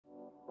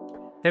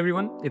Hey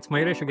everyone, it's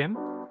Mayuresh again.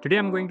 Today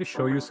I'm going to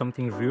show you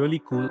something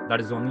really cool that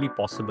is only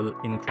possible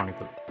in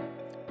Chronicle.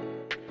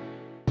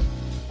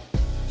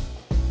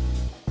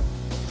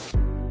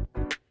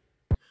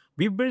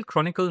 We've built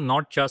Chronicle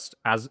not just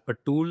as a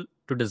tool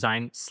to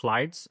design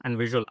slides and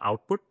visual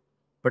output,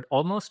 but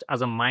almost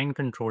as a mind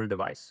control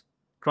device.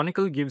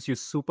 Chronicle gives you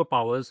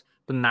superpowers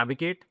to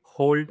navigate,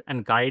 hold,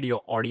 and guide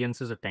your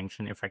audience's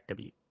attention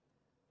effectively.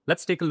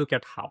 Let's take a look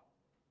at how.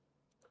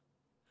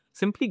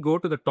 Simply go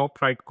to the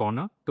top right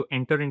corner to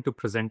enter into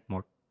present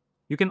mode.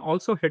 You can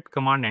also hit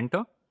Command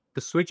Enter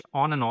to switch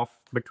on and off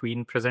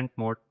between present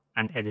mode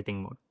and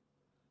editing mode.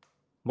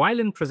 While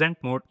in present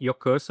mode, your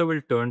cursor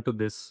will turn to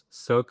this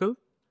circle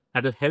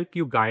that will help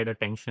you guide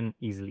attention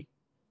easily.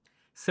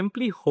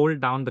 Simply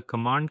hold down the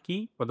Command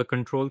key or the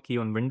Control key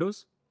on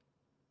Windows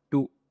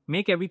to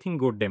make everything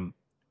go dim.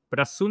 But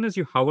as soon as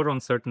you hover on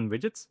certain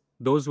widgets,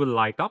 those will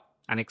light up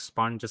and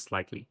expand just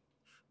slightly.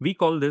 We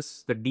call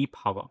this the deep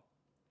hover.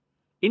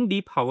 In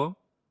deep hover,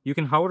 you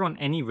can hover on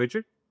any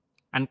widget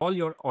and call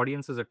your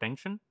audience's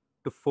attention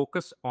to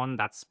focus on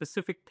that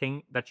specific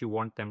thing that you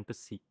want them to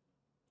see.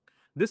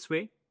 This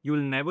way, you will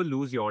never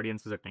lose your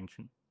audience's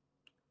attention.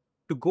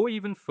 To go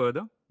even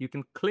further, you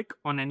can click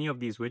on any of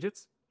these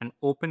widgets and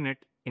open it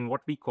in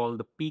what we call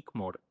the peek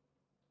mode.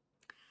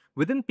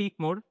 Within peek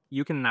mode,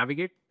 you can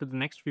navigate to the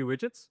next few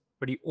widgets,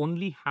 but you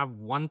only have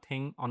one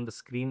thing on the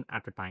screen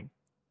at a time.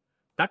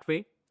 That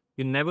way,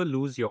 you never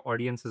lose your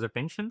audience's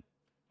attention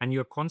and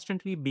you're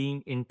constantly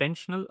being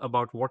intentional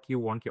about what you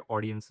want your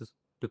audiences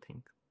to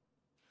think.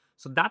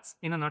 So that's,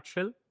 in a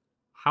nutshell,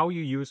 how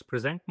you use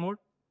present mode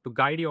to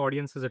guide your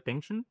audience's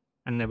attention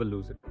and never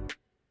lose it.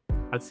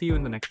 I'll see you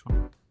in the next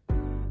one.